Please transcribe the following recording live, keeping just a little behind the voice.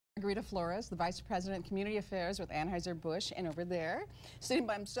Margarita Flores, the Vice President of Community Affairs with Anheuser-Busch, and over there, sitting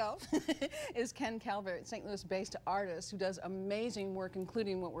by himself, is Ken Calvert, St. Louis-based artist who does amazing work,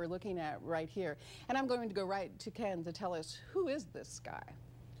 including what we're looking at right here. And I'm going to go right to Ken to tell us, who is this guy?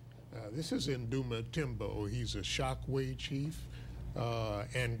 This is Nduma Timbo. He's a Shockwave chief,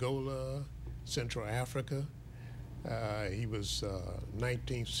 Angola, Central Africa. He was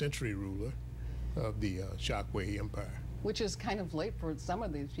 19th century ruler of the Shockwave Empire. Which is kind of late for some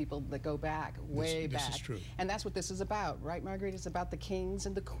of these people that go back, way back. This is true. And that's what this is about, right, Margarita? It's about the kings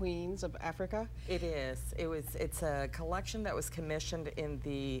and the queens of Africa? It is. It's a collection that was commissioned in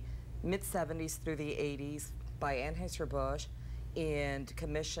the mid-70s through the 80s by Anheuser-Busch and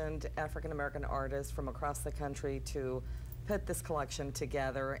commissioned African-American artists from across the country to put this collection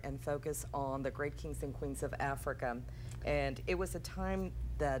together and focus on the great kings and queens of Africa. And it was a time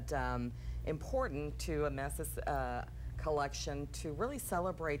that important to amass this collection to really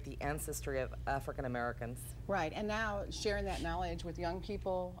celebrate the ancestry of African Americans. Right, and now sharing that knowledge with young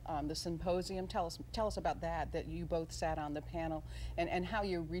people, the Symposium, tell us about that you both sat on the panel, and how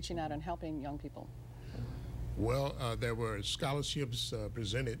you're reaching out and helping young people. Well, there were scholarships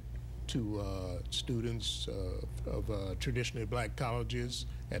presented to students of traditionally black colleges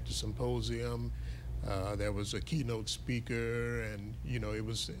at the Symposium. There was a keynote speaker, and it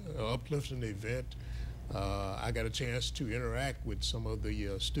was an uplifting event. I got a chance to interact with some of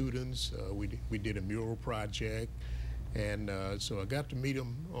the students. We did a mural project, and so I got to meet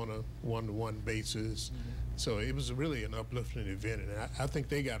them on a one-to-one basis. Mm-hmm. So it was really an uplifting event, and I think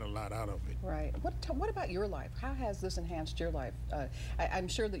they got a lot out of it. Right. What about your life? How has this enhanced your life? I'm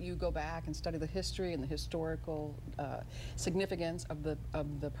sure that you go back and study the history and the historical significance of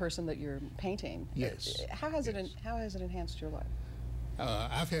the person that you're painting. Yes. How has it enhanced your life?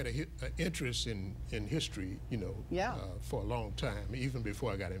 I've had an interest in history, for a long time, even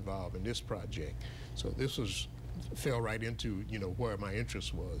before I got involved in this project. So this fell right into, where my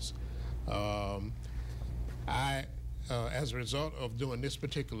interest was. As a result of doing this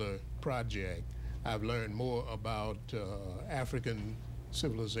particular project, I've learned more about African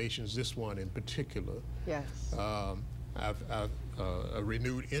civilizations, this one in particular. Yes. I've a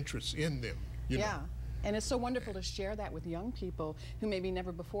renewed interest in them, Yeah. And it's so wonderful to share that with young people who maybe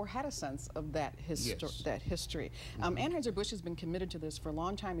never before had a sense of that, that history. Mm-hmm. Anheuser-Busch has been committed to this for a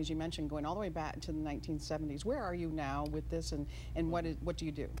long time, as you mentioned, going all the way back to the 1970s. Where are you now with this, and what do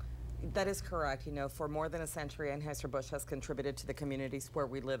you do? That is correct. For more than a century, Anheuser-Busch has contributed to the communities where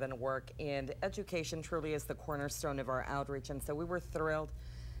we live and work, and education truly is the cornerstone of our outreach. And so we were thrilled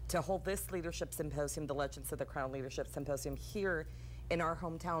to hold this leadership symposium, the Legends of the Crown Leadership Symposium, here in our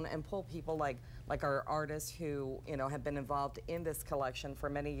hometown, and pull people like our artists who have been involved in this collection for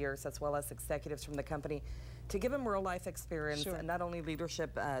many years, as well as executives from the company, to give them real life experience. Sure. And not only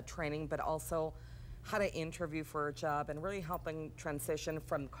leadership training, but also how to interview for a job, and really helping transition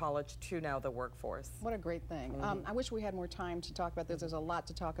from college to now the workforce. What a great thing. Mm-hmm. I wish we had more time to talk about this. There's a lot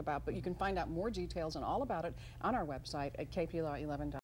to talk about, but you can find out more details and all about it on our website at KPLR11.com.